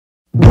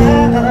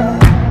From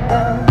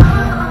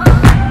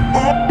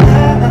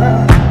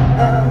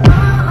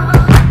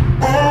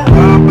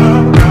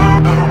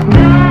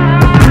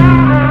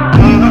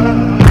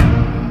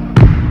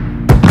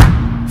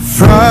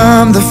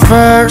the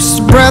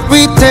first breath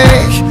we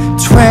take,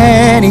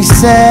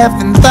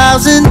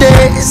 27,000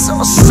 days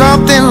or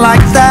something like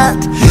that.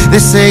 They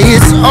say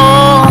it's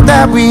all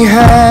that we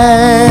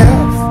have.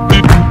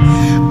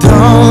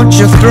 Don't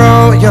you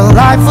throw your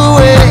life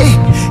away.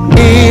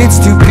 It's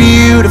too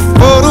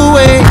beautiful to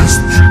waste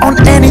on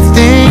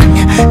anything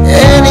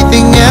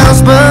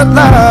else but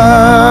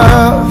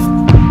love.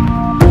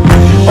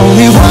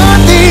 Only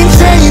one thing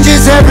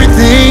changes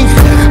everything.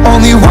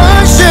 Only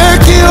one sure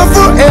cure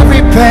for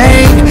every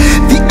pain.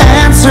 The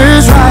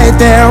answer's right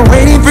there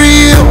waiting for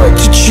you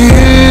to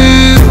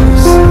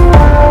choose.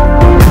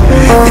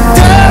 It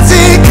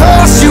doesn't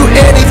cost you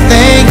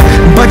anything,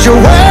 but your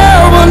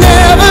world will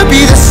never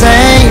be the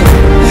same.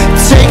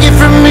 Take it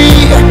from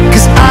me,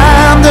 'cause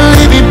I'm the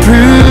living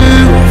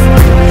proof.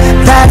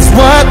 That's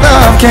what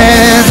love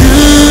can do.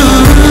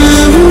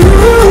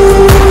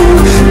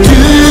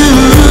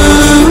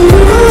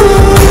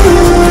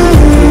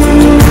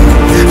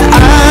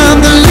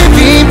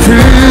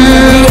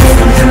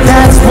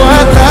 That's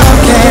what love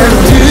can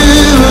do.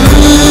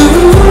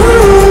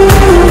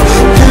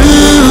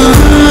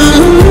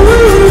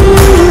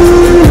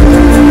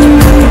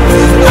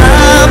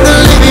 I'm the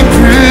living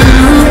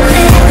proof.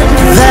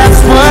 That's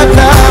what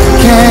love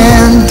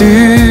can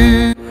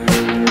do.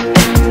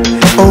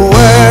 A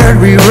word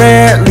we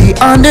rarely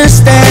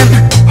understand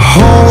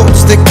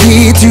holds the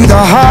key to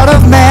the heart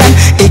of man.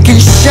 It can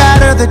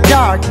shatter the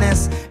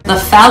darkness. The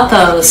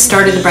Falcos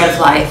started the Bread of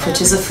Life,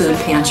 which is a food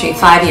pantry,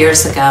 5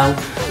 years ago,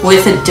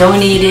 with a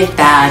donated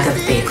bag of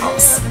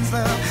bagels.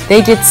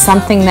 They did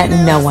something that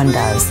no one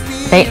does.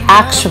 They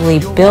actually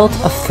built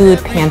a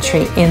food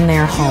pantry in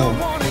their home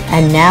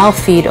and now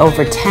feed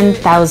over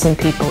 10,000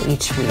 people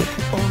each week.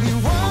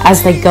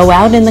 As they go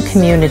out in the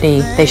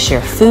community, they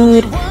share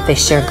food, they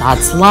share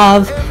God's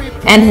love,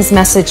 and His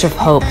message of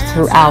hope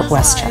throughout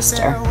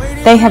Westchester.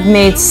 They have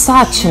made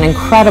such an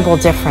incredible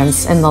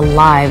difference in the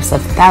lives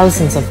of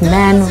thousands of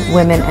men,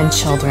 women, and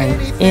children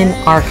in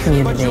our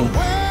community,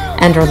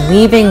 and are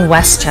leaving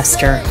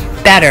Westchester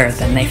better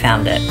than they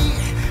found it.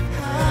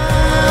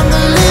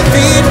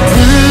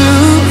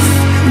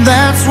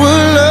 That's what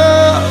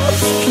love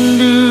can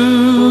do.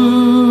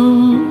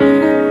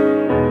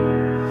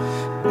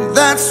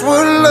 That's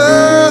what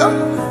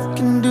love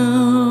can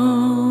do.